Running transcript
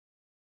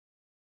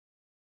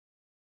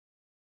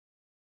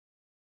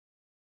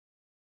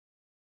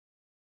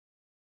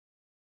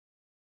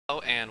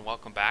and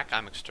welcome back.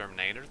 I'm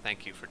Exterminator.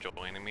 Thank you for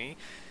joining me.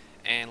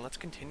 And let's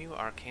continue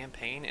our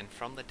campaign in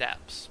From the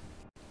Depths.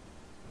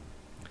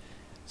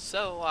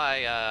 So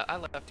I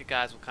left you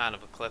guys with kind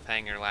of a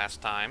cliffhanger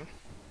last time.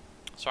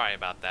 Sorry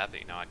about that,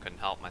 but you know I couldn't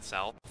help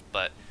myself.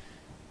 But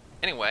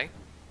anyway,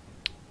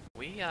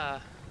 we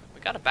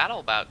got a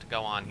battle about to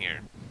go on here.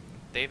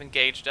 They've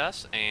engaged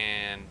us,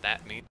 and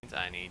that means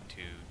I need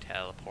to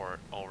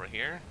teleport over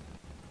here.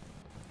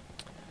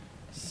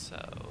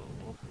 So,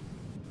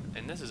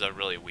 and this is a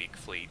really weak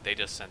fleet. They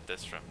just sent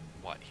this from,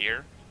 what,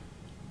 here?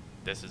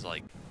 This is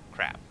like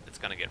crap. It's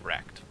gonna get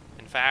wrecked.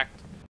 In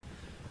fact,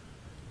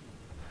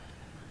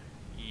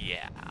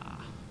 yeah.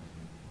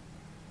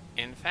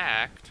 In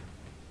fact,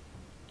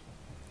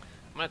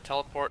 I'm gonna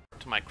teleport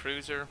to my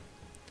cruiser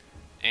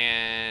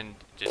and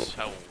just,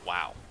 oh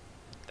wow,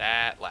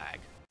 that lag.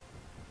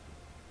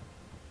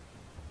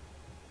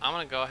 I'm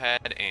gonna go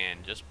ahead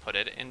and just put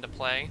it into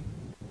play.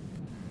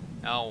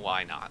 Oh,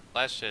 why not?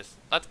 Let's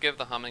give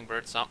the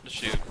hummingbird something to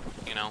shoot,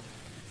 you know.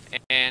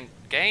 And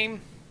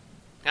game,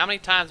 how many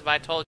times have I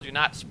told you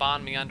not to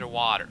spawn me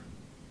underwater?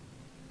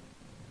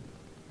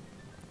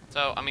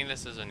 So, I mean,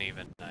 this isn't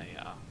even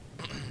a,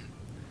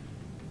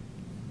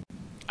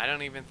 I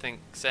don't even think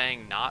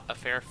saying not a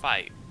fair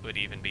fight would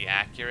even be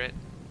accurate,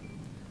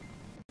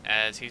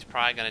 as he's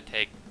probably gonna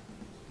take,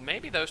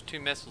 maybe those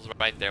 2 missiles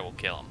right there will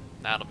kill him.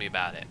 That'll be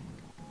about it.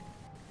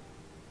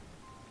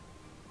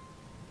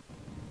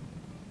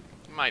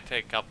 Might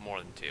take a couple more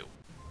than 2.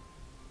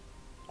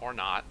 Or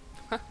not.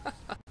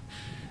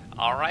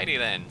 Alrighty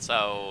then,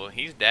 so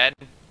he's dead.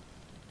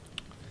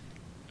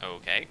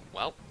 Okay,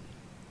 well,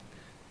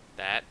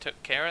 that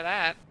took care of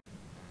that.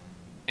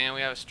 And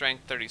we have a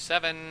strength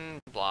 37,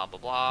 blah blah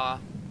blah.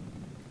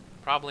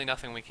 Probably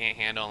nothing we can't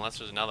handle unless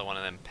there's another one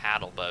of them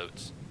paddle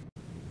boats.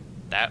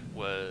 That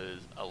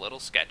was a little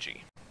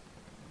sketchy.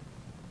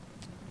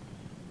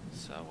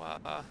 So,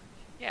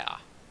 yeah.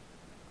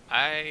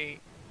 I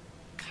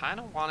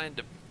kind of wanted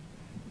to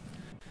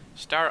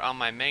start on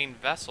my main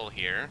vessel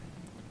here,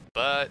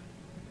 but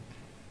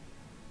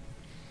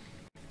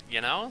you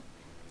know,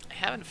 I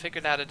haven't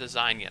figured out a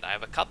design yet. I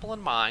have a couple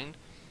in mind,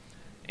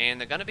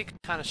 and they're going to be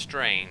kind of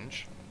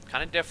strange,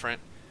 kind of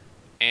different,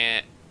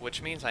 and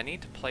which means I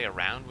need to play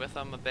around with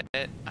them a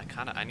bit.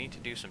 I need to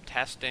do some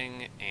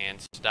testing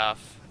and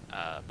stuff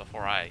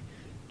before I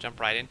jump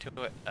right into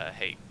it.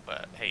 Hey,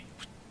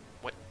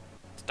 what?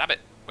 Stop it!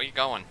 Where you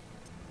going?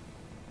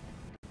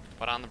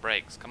 Put on the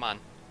brakes, come on.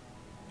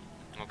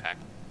 Okay.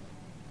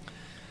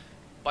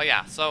 But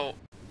yeah, so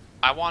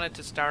I wanted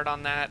to start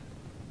on that.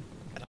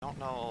 I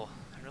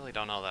really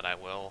don't know that I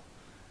will.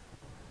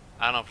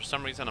 I don't know, for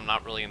some reason I'm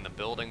not really in the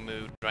building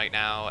mood right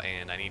now,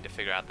 and I need to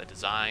figure out the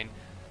design.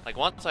 Like,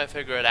 once I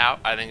figure it out,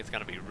 I think it's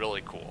going to be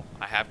really cool.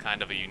 I have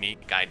kind of a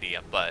unique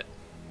idea, but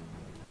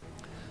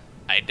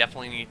I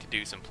definitely need to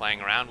do some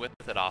playing around with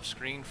it off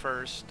screen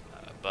first,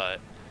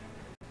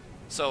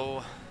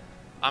 so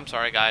I'm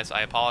sorry guys,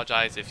 I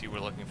apologize if you were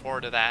looking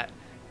forward to that.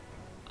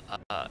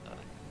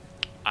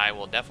 I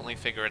will definitely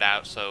figure it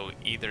out, so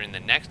either in the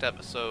next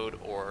episode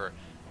or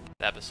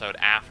the episode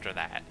after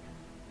that.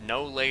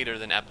 No later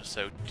than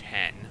episode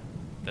 10.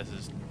 This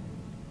is,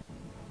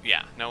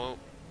 yeah, no,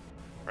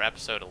 or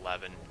episode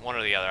 11. One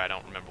or the other, I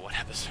don't remember what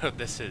episode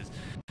this is.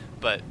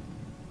 But,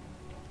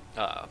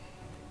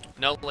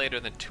 no later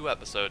than 2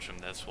 episodes from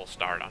this, we'll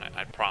start on it,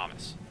 I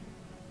promise.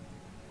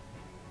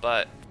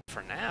 But,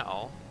 for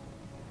now,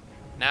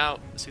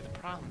 see, the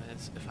problem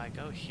is, if I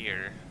go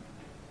here,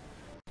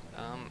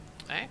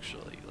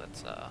 actually,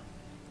 let's,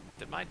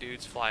 did my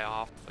dudes fly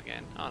off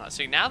again? Oh no,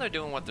 see, now they're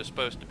doing what they're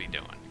supposed to be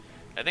doing.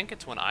 I think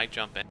it's when I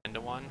jump into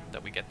one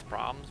that we get the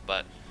problems,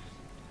 but,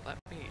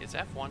 is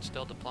F1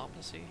 still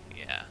diplomacy?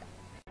 Yeah.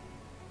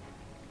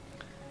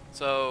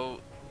 So,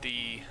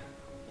 the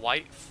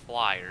white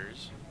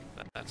flyers,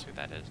 that's who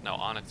that is, no,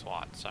 Onyx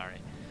Watch,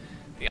 sorry.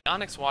 The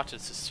Onyx Watch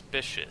is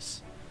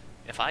suspicious.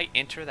 If I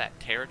enter that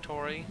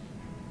territory,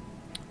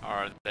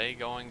 are they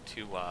going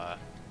to,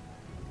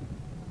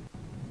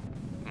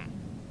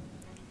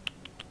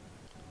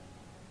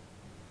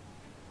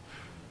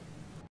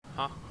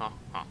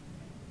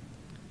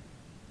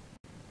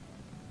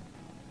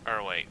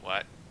 Or wait,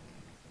 what?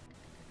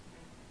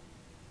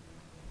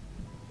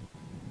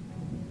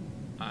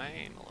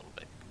 I'm a little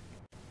bit...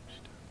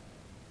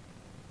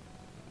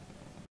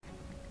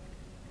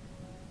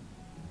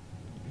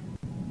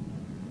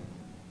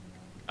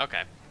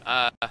 Okay,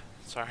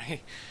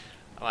 sorry.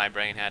 My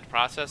brain had to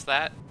process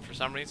that for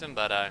some reason,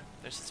 but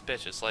they're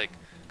suspicious. Like,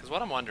 because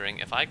what I'm wondering,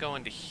 if I go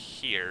into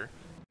here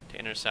to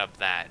intercept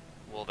that,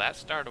 will that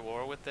start a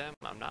war with them?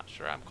 I'm not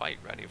sure I'm quite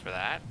ready for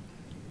that.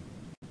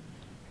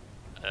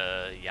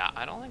 Yeah,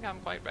 I don't think I'm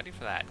quite ready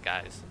for that,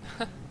 guys.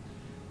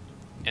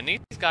 And these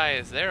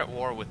guys, they're at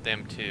war with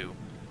them too.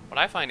 What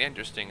I find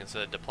interesting is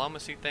the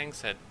diplomacy thing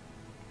said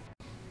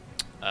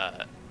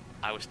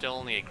I was still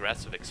in the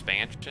aggressive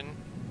expansion,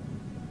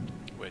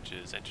 which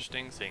is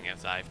interesting, seeing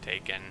as I've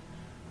taken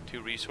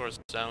 2 resource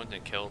zones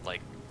and killed,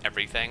 like,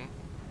 everything.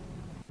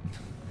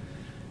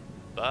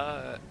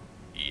 But,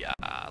 yeah,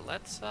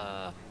 let's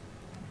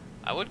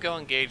I would go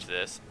engage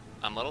this.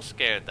 I'm a little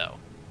scared though,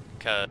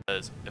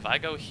 because if I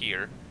go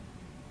here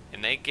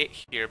and they get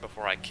here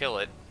before I kill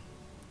it,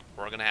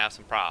 we're gonna have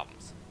some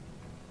problems.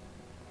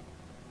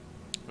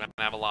 We're gonna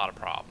have a lot of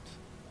problems.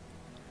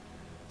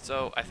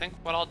 So I think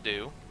what I'll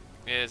do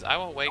is I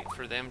will wait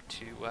for them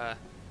to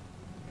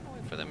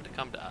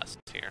come to us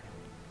here.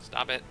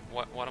 Stop it.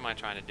 What am I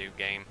trying to do,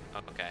 game?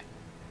 Okay.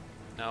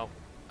 No,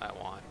 I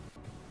want.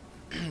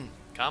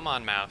 Come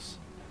on, mouse.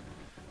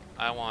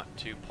 I want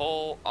to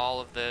pull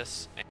all of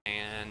this,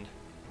 and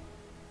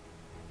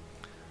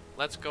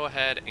let's go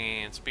ahead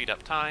and speed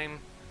up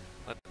time.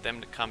 Let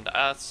them to come to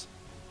us.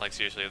 Like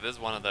seriously, if this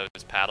is one of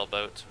those paddle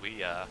boats,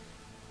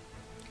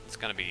 it's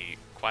gonna be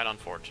quite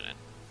unfortunate.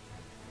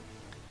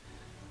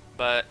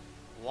 But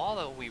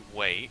while we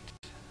wait,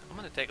 I'm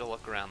gonna take a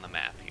look around the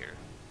map here.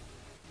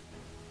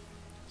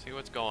 See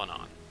what's going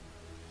on.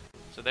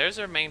 So there's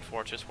our main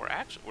fortress.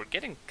 We're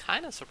getting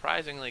kind of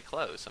surprisingly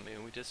close. I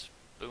mean, we just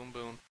boom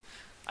boom.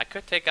 I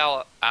could take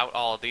out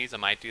all of these. I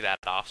might do that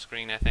off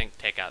screen, I think.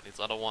 Take out these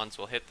little ones.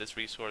 We'll hit this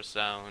resource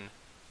zone.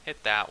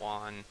 Hit that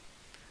one.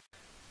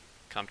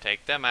 Come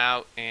take them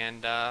out,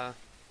 and let's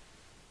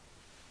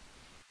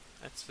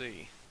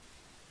see.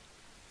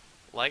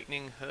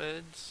 Lightning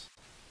hoods.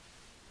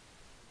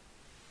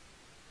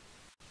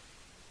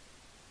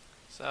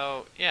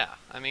 So yeah,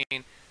 I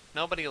mean,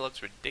 nobody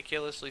looks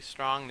ridiculously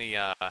strong.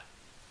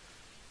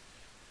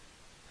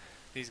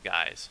 These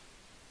guys.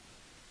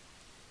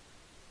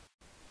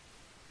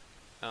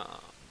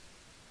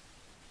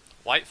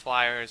 White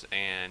Flyers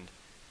and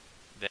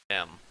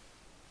them,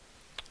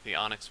 the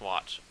Onyx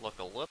Watch, look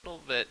a little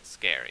bit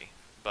scary,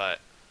 but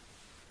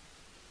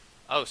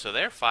oh, so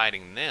they're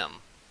fighting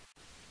them,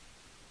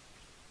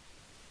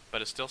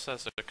 but it still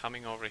says they're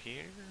coming over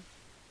here.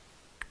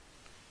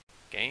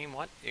 Game,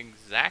 what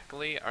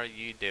exactly are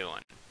you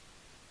doing?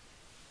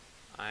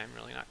 I'm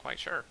really not quite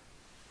sure.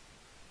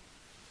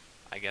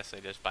 I guess they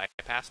just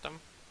bypassed them.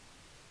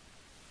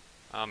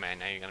 Oh man,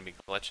 now you're gonna be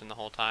glitching the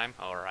whole time.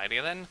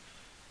 Alrighty then.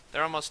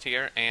 They're almost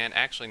here, and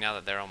actually now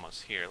that they're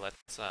almost here,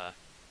 let's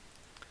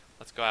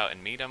go out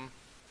and meet them.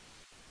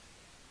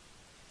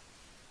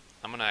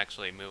 I'm gonna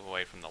actually move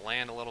away from the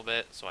land a little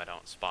bit so I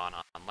don't spawn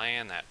on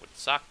land. That would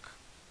suck.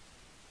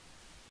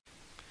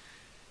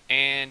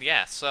 And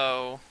yeah,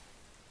 so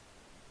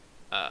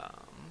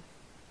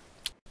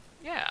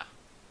yeah.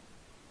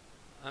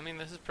 I mean,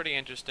 this is pretty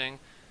interesting.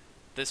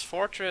 This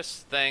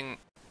fortress thing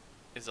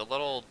is a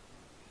little...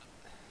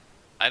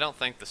 I don't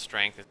think the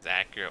strength is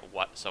accurate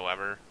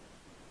whatsoever,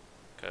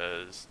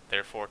 because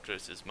their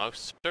fortress is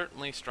most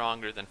certainly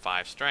stronger than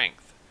 5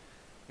 strength.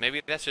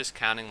 Maybe that's just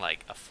counting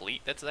like a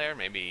fleet that's there.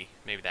 Maybe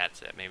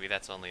that's it. Maybe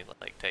that's only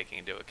like taking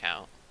into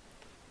account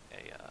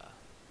a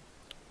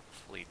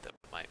fleet that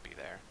might be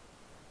there.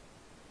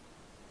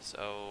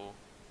 So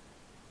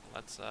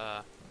let's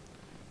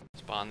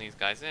spawn these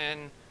guys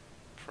in.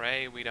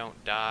 Pray we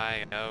don't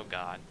die. Oh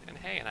god. And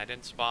hey, and I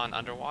didn't spawn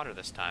underwater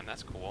this time.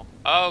 That's cool.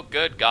 Oh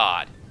good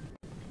god.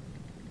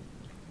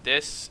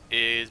 This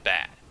is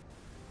bad.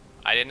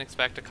 I didn't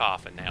expect a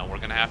coffin nail. We're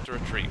gonna have to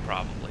retreat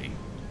probably.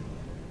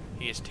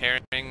 He is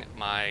tearing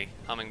my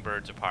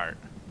hummingbirds apart.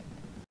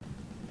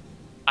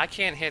 I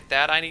can't hit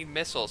that. I need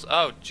missiles.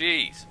 Oh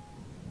jeez.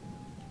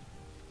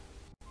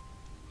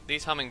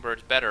 These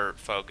hummingbirds better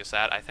focus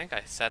that. I think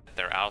I set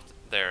their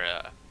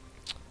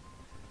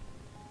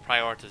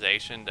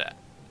prioritization to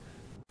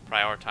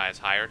prioritize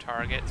higher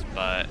targets,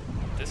 but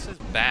this is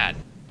bad.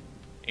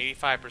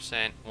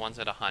 85%, one's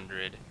at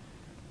 100.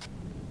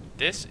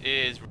 This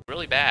is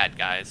really bad,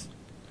 guys.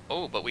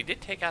 Oh, but we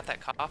did take out that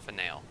coffin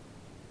nail.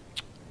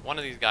 One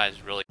of these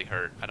guys really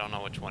hurt. I don't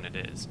know which one it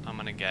is. I'm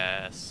gonna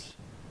guess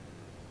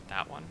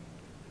that one.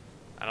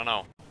 I don't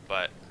know,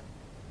 but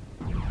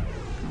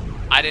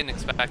I didn't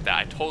expect that.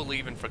 I totally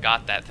even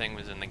forgot that thing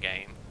was in the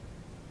game.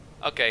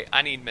 Okay,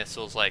 I need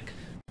missiles. Like,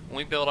 when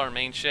we build our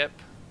main ship,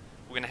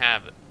 we're gonna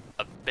have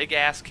a big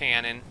ass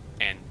cannon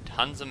and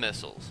tons of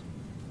missiles.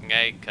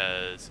 Okay,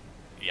 because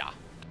yeah,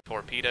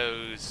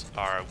 torpedoes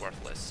are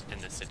worthless in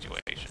this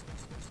situation.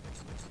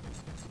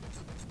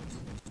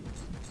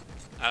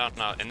 I don't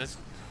know. In this,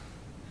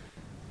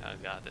 oh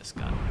god, this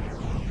gun.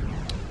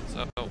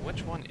 So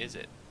which one is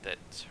it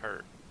that's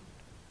hurt?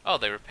 Oh,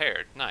 they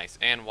repaired. Nice.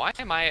 And why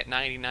am I at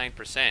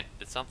 99%?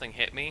 Did something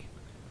hit me?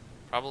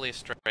 Probably a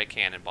stray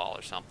cannonball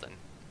or something.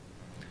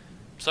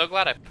 I'm so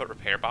glad I put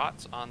repair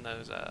bots on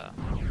those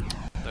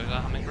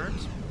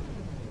hummingbirds.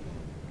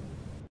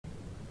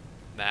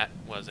 That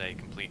was a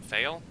complete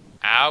fail.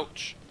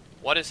 Ouch!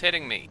 What is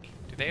hitting me?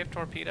 Do they have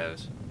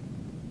torpedoes?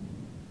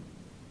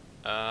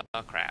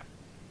 Crap.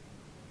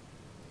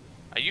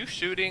 Are you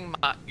shooting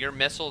your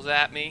missiles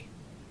at me?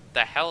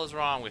 The hell is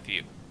wrong with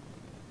you?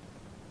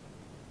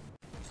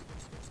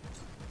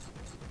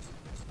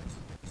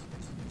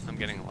 I'm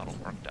getting a little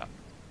worked up.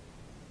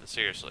 But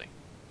seriously.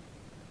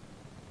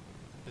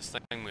 This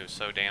thing moves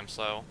so damn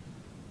slow.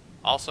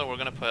 Also, we're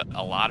gonna put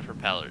a lot of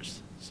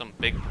propellers. Some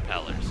big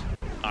propellers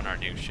on our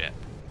new ship.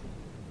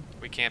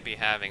 We can't be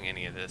having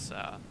any of this,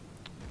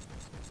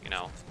 you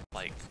know,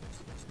 like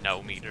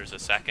no meters a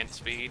second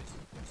speed.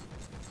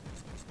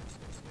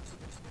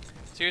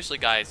 Seriously,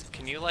 guys,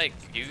 can you, like,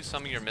 use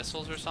some of your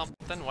missiles or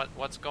something?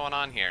 What's going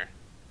on here?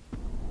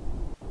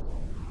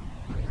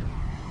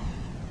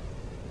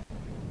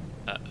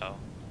 Uh-oh.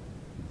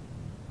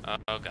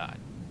 Oh, God.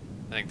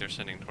 I think they're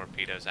sending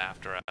torpedoes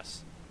after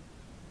us.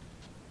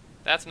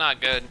 That's not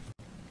good.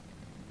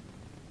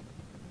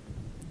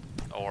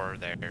 Or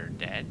they're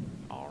dead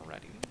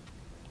already.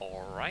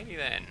 Alrighty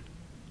then.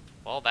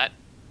 Well, that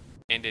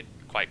ended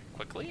quite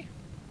quickly.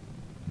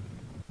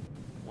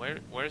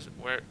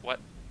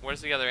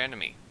 Where's the other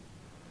enemy?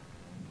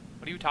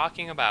 What are you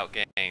talking about,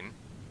 game?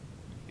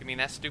 You mean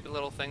that stupid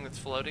little thing that's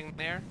floating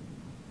there?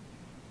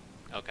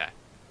 Okay.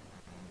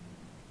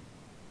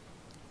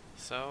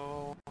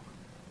 So,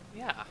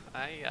 yeah,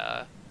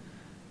 I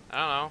don't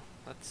know.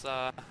 Let's,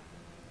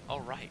 oh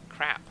right,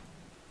 crap.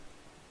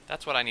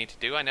 That's what I need to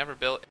do. I never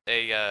built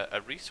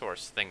a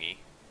resource thingy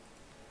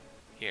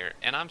here.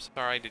 And I'm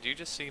sorry, did you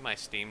just see my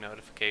Steam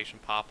notification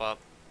pop up?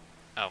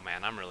 Oh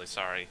man, I'm really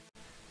sorry.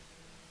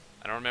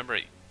 I don't remember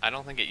it. I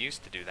don't think it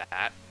used to do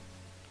that.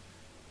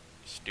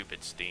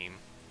 Stupid Steam.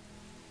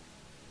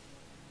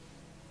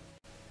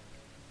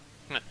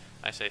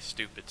 I say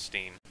stupid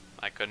Steam.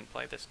 I couldn't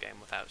play this game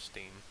without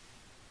Steam.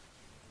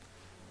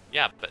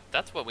 Yeah, but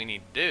that's what we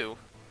need to do.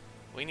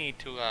 We need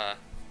to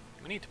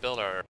build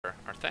our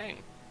thing,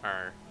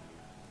 our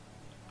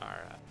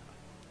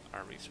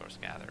resource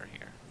gatherer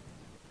here.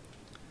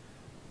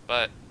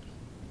 But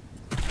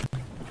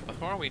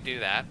before we do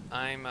that,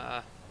 I'm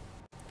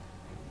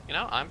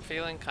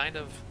feeling kind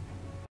of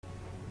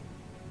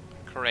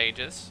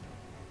courageous.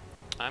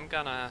 I'm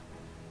gonna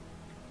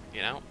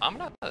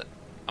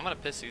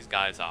piss these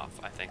guys off.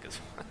 I think is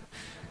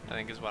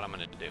what I'm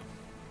gonna do.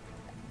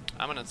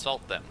 I'm gonna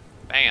insult them.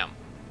 Bam.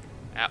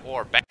 At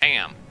war.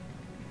 Bam.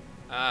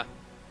 I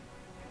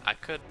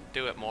could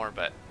do it more,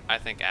 but I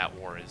think at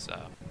war is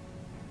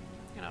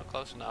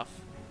close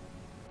enough.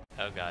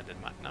 Oh God,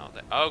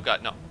 oh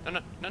God, no.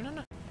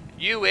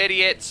 You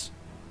idiots!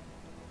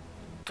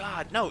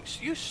 God, no,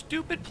 you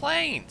stupid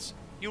planes!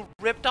 You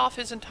ripped off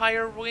his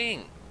entire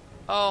wing.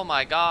 Oh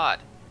my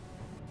God.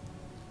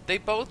 They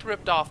both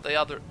ripped off the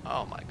other.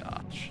 Oh my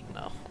gosh,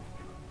 no.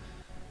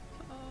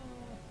 Oh,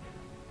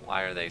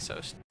 why are they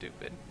so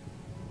stupid?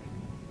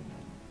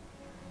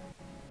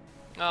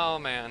 Oh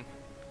man.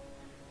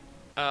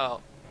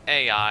 Oh,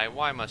 AI,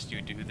 why must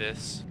you do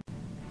this?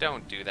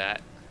 Don't do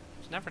that.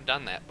 I've never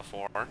done that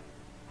before.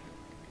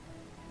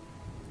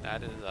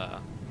 That is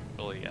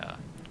really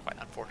quite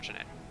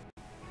unfortunate.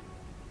 I'm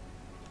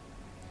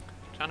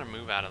trying to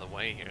move out of the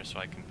way here so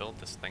I can build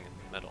this thing in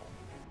the middle.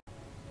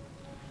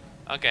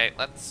 Okay,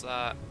 let's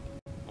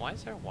why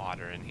is there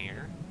water in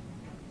here?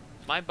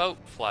 Is my boat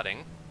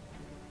flooding?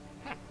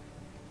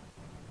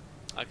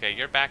 Okay,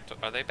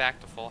 are they back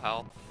to full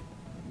health?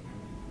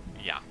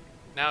 Yeah.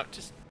 Now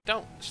just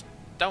don't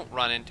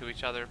run into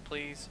each other,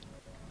 please.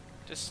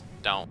 Just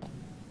don't.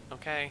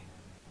 Okay?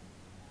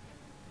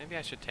 Maybe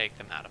I should take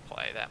them out of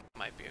play. That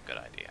might be a good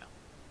idea.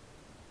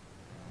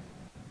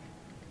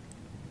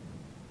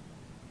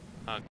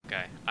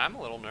 Okay. I'm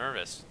a little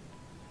nervous.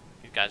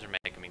 These guys are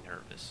making me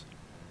nervous.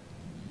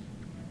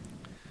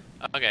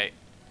 Okay.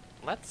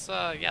 Let's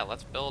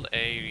build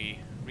a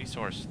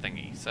resource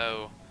thingy.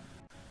 So,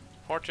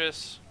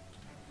 fortress.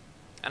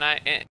 And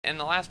in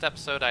the last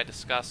episode I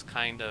discussed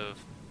I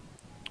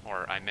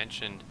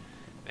mentioned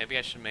maybe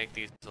I should make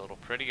these a little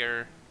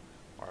prettier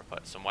or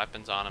put some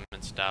weapons on them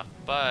and stuff,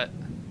 but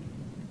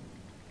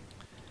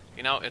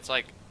it's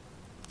like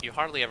you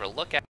hardly ever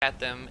look at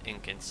them in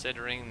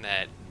considering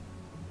that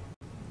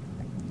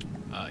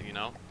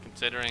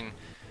considering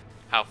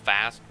how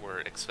fast we're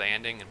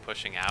expanding and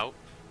pushing out.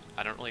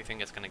 I don't really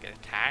think it's going to get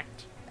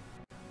attacked,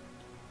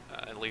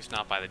 at least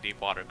not by the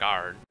Deepwater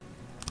Guard.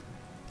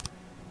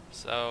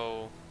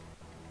 So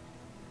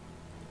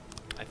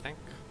I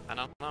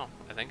don't know.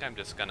 I think I'm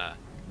just gonna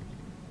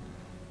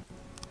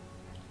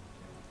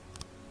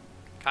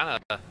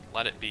kind of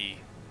let it be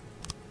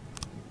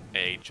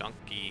a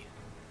junky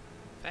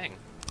thing.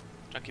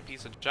 Junky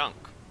piece of junk.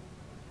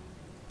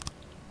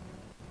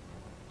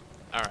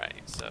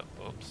 Alright, so,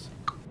 oops.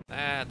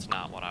 That's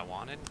not what I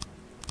wanted.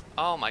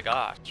 Oh my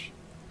gosh.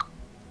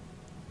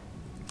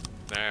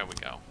 There we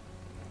go.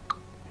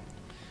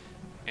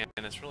 And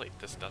this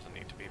doesn't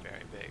need to be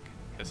very big.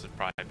 This is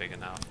probably big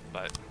enough,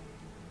 but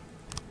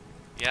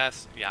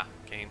yes, yeah,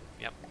 Kane,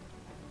 yep.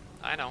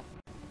 I know.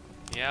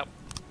 Yep.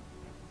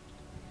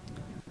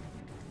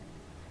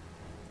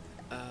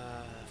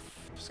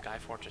 Sky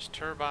Fortress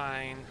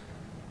Turbine.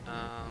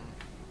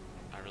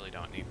 I really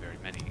don't need very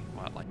many.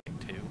 What, like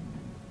 2?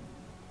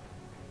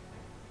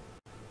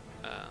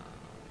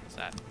 Is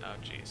that? Oh,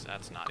 geez,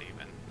 that's not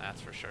even. That's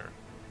for sure.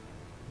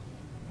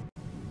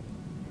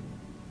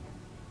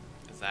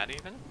 Is that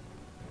even?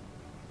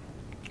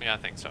 Yeah, I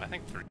think so. I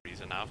think 3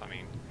 is enough. I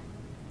mean,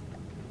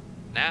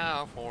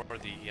 now for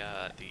the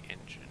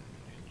engine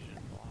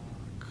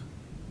block.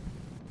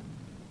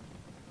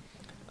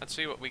 Let's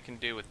see what we can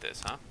do with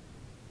this, huh?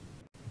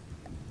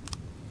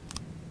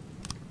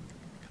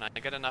 Can I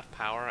get enough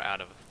power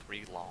out of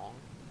 3 long?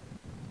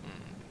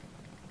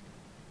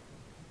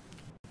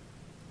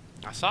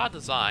 I saw a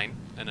design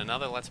in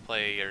another Let's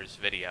Player's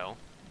video.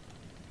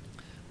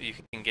 You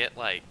can get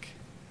like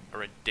a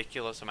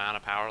ridiculous amount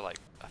of power, like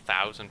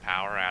 1,000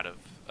 power out of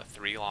a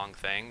 3 long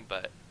thing,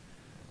 but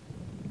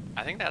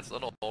I think that's a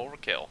little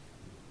overkill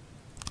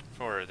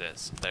for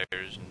this.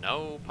 There's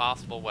no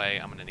possible way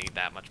I'm going to need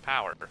that much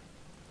power.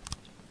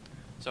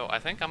 So I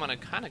think I'm going to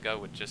kind of go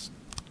with just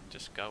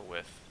go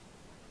with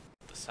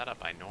the setup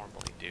I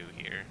normally do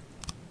here.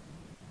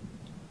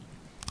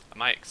 I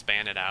might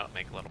expand it out,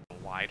 make it a little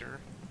wider.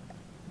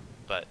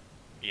 But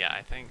yeah,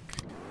 I think,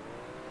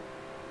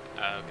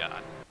 oh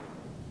god.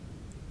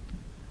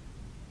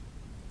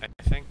 I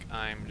think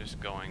I'm just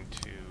going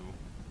to,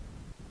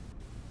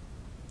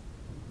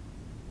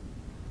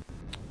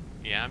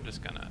 yeah, I'm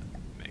just gonna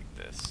make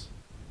this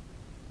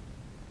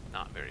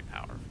not very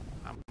powerful.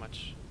 How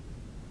much?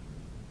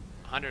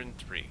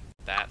 103.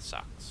 That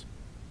sucks.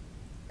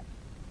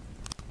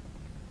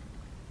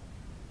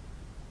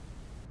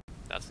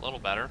 That's a little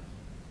better.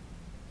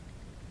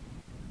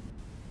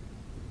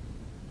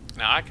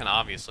 Now I can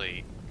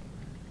obviously,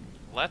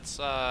 let's,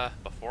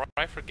 before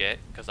I forget,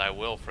 because I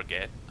will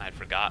forget, I'd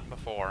forgotten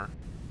before,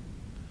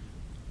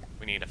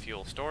 we need a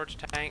fuel storage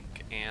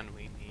tank, and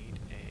we need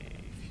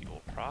a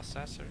fuel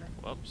processor.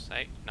 Whoops,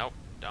 hey, nope,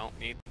 don't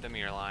need the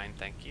mirror line,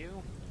 thank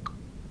you.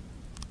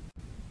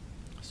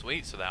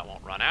 Sweet, so that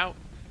won't run out.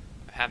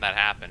 I've had that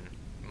happen.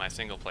 My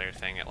single player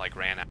thing, it like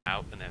ran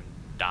out and then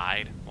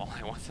died while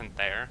I wasn't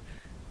there.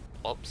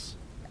 Whoops.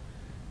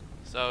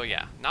 So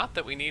yeah, not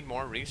that we need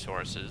more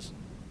resources,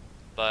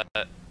 but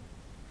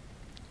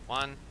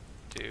 1,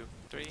 2,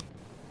 3.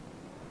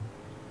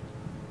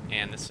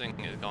 And this thing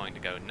is going to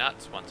go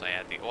nuts once I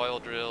add the oil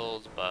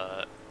drills,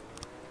 but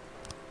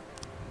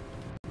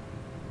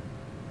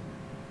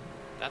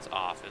that's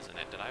off, isn't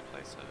it? Did I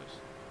place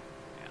those?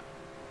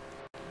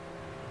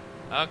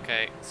 Yeah.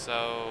 Okay,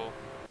 so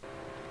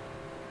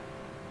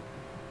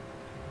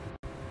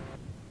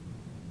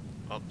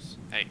oops.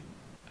 Hey.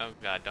 Oh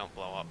god, don't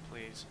blow up,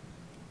 please.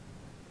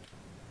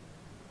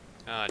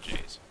 Oh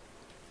jeez.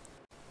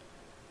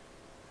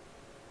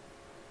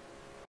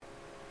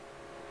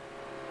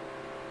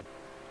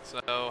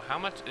 So, how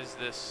much is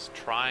this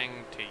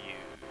trying to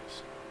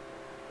use?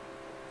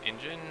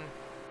 Engine?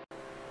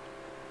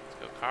 Let's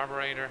go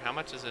carburetor. How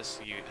much is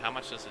this use? How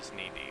much does this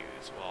need to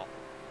use? Well,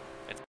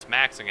 it's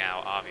maxing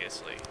out,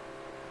 obviously.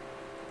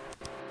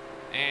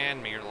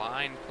 And mirror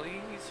line,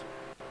 please.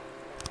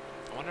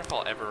 I wonder if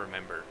I'll ever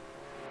remember.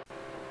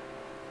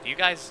 Do you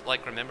guys,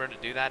 like, remember to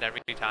do that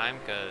every time?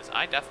 Because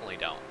I definitely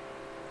don't.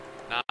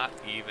 Not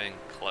even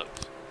close.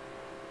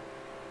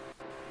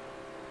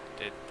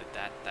 Did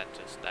that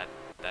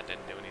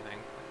didn't do anything?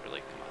 Like, really?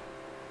 Come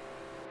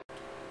on.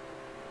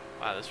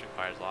 Wow, this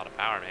requires a lot of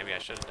power. Maybe I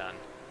should have done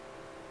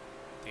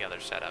the other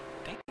setup.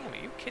 Damn, are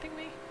you kidding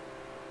me?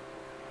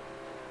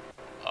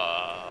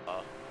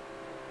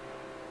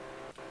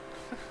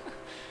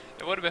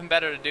 It would have been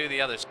better to do the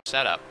other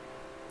setup.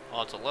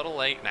 Well, it's a little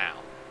late now.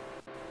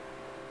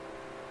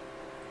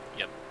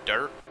 You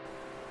dirt.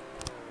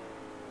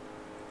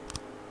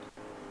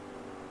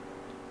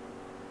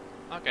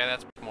 Okay,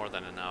 that's more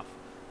than enough.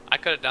 I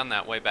could have done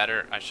that way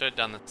better. I should have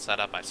done the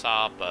setup I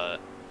saw, but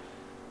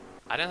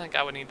I didn't think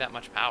I would need that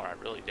much power. I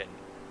really didn't.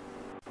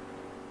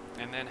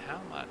 And then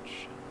how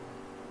much?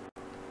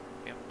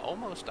 We have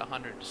almost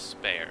 100 to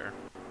spare.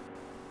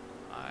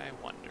 I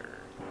wonder.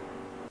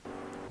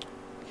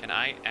 Can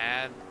I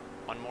add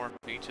one more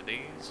of each of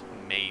these?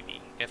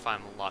 Maybe, if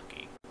I'm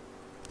lucky.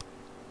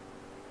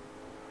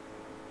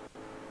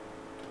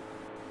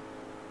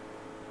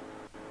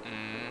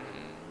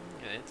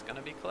 It's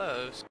gonna be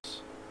close.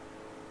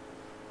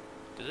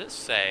 Does it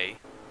say?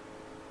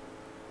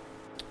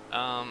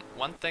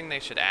 One thing they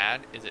should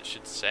add is it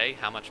should say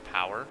how much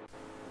power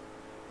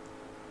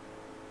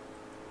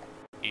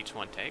each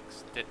one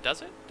takes.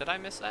 Does it? Did I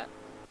miss that?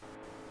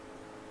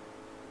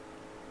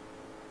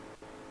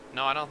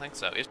 No, I don't think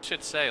so. It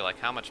should say like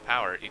how much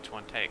power each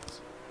one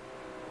takes.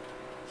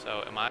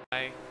 So am I?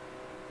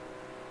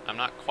 I'm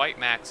not quite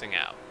maxing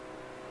out.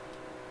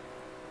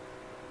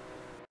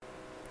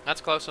 That's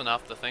close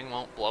enough. The thing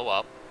won't blow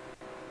up.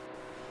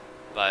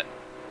 But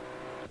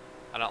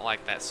I don't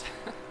like that.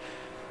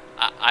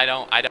 I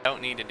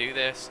don't need to do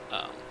this.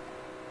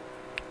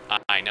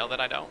 I know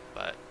that I don't,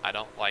 but I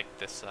don't like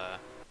this.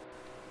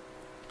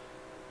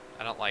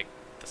 I don't like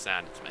the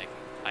sound it's making.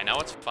 I know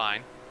it's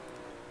fine,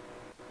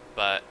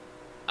 but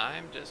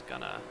I'm just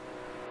gonna.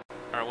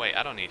 Or wait,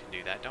 I don't need to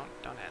do that. Don't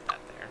add that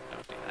there.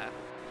 Don't do that.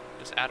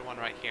 Just add one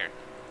right here.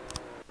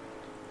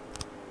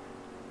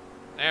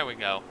 There we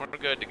go. We're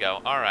good to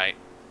go. Alright.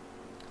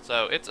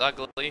 So, it's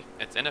ugly,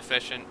 it's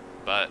inefficient,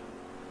 but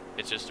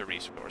it's just a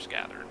resource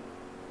gatherer.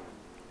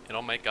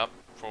 It'll make up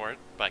for it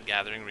by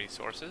gathering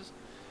resources.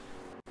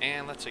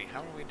 And let's see,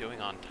 how are we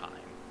doing on time?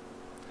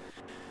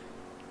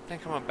 I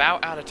think I'm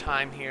about out of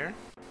time here.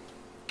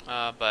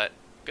 But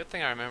good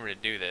thing I remember to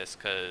do this,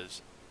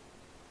 because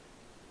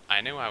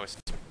I knew I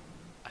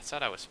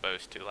said I was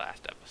supposed to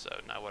last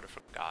episode, and I would have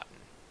forgotten.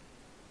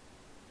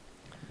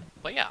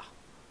 But yeah,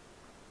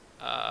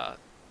 I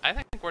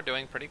think we're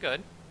doing pretty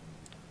good.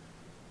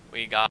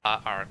 We got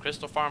our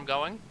crystal farm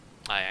going.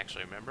 I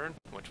actually remembered,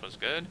 which was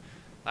good.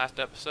 Last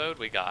episode,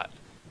 we got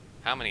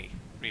how many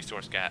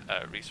resource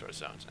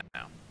zones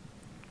now?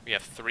 We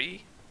have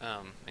 3,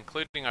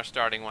 including our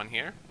starting one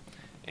here,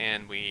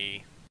 and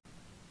we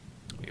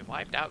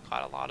wiped out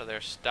quite a lot of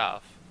their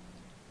stuff.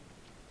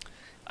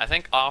 I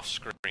think off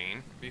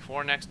screen,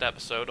 before next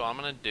episode, what I'm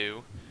going to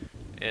do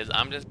is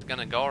I'm just going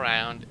to go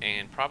around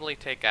and probably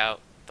take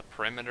out the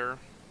perimeter,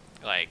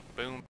 like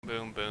boom,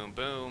 boom, boom,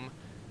 boom,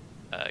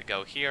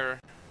 go here,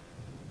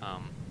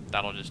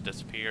 that'll just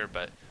disappear,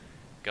 but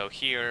go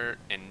here,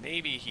 and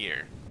maybe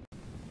here.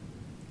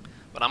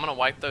 But I'm going to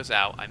wipe those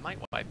out. I might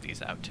wipe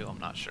these out too, I'm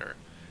not sure.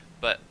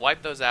 But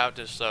wipe those out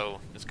just so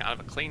it's kind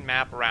of a clean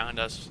map around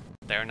us.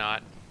 They're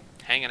not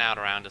hanging out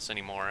around us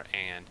anymore,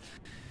 and,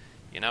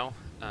 you know,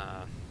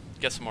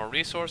 get some more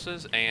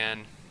resources,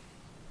 and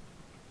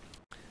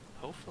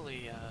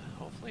hopefully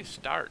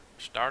start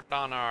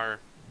on our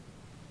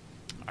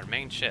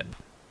main ship.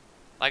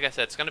 Like I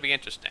said, it's going to be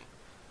interesting.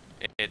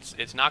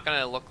 It's not going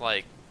to look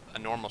like a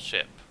normal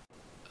ship.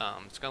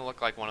 It's going to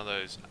look like one of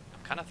those,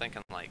 I'm kind of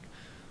thinking like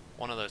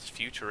one of those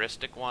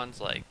futuristic ones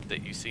like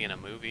that you see in a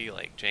movie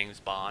like James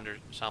Bond or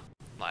something.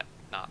 Like,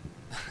 not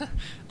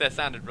that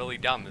sounded really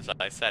dumb as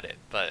I said it,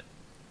 but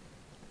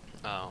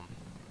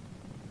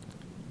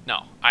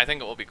no, I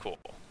think it will be cool.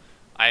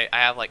 I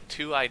have like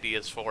 2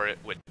 ideas for it,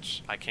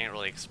 which I can't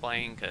really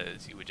explain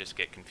because you would just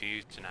get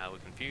confused, and I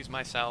would confuse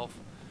myself.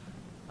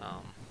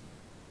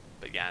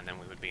 But yeah, and then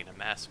we would be in a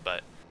mess.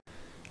 But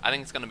I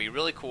think it's going to be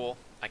really cool.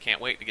 I can't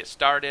wait to get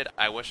started.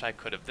 I wish I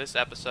could have this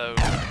episode.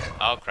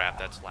 Oh crap,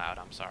 that's loud.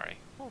 I'm sorry.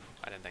 Whew,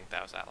 I didn't think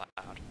that was that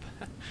loud.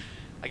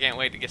 I can't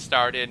wait to get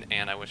started,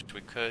 and I wish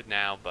we could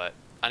now, but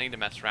I need to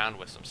mess around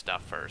with some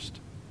stuff first.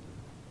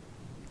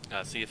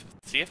 See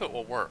if it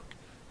will work.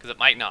 Because it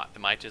might not.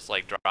 It might just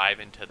like drive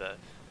into the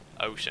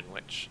ocean,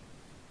 which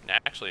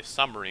actually a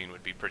submarine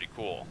would be pretty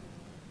cool.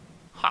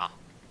 Huh.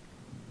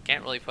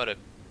 Can't really put an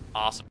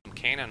awesome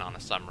cannon on a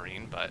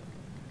submarine, but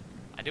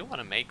I do want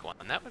to make one.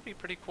 That would be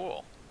pretty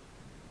cool.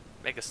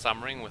 Make a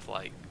submarine with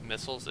like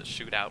missiles that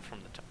shoot out from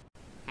the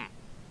top.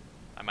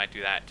 I might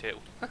do that too.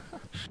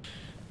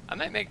 I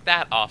might make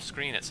that off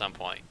screen at some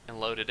point and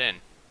load it in.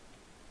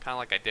 Kind of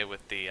like I did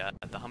with the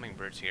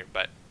hummingbirds here,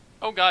 but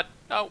oh god,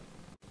 no.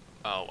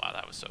 Oh wow,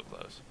 that was so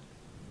close.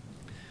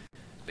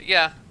 But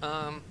yeah,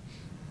 I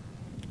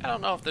don't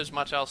know if there's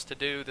much else to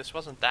do. This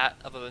wasn't that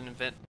of an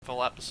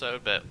eventful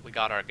episode, but we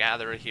got our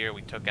gatherer here.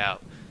 We took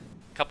out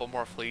a couple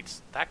more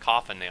fleets. That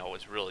coffin nail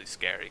was really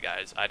scary,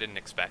 guys. I didn't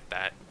expect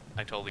that.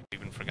 I totally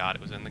even forgot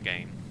it was in the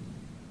game.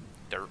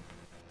 Derp.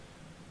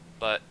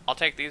 But I'll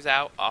take these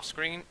out off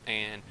screen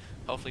and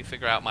hopefully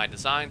figure out my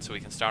design so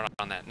we can start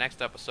on that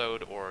next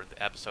episode or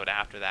the episode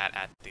after that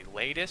at the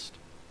latest.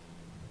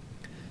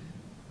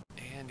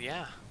 And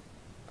yeah,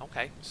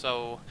 okay,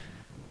 so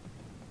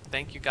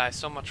thank you guys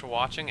so much for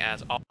watching.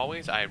 As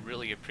always, I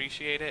really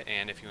appreciate it,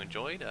 and if you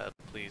enjoyed,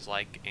 please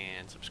like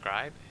and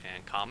subscribe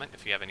and comment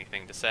if you have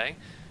anything to say.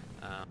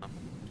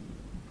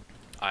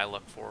 I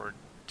look forward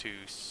to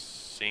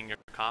seeing your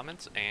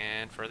comments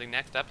and for the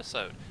next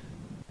episode.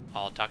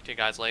 I'll talk to you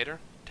guys later.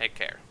 Take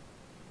care.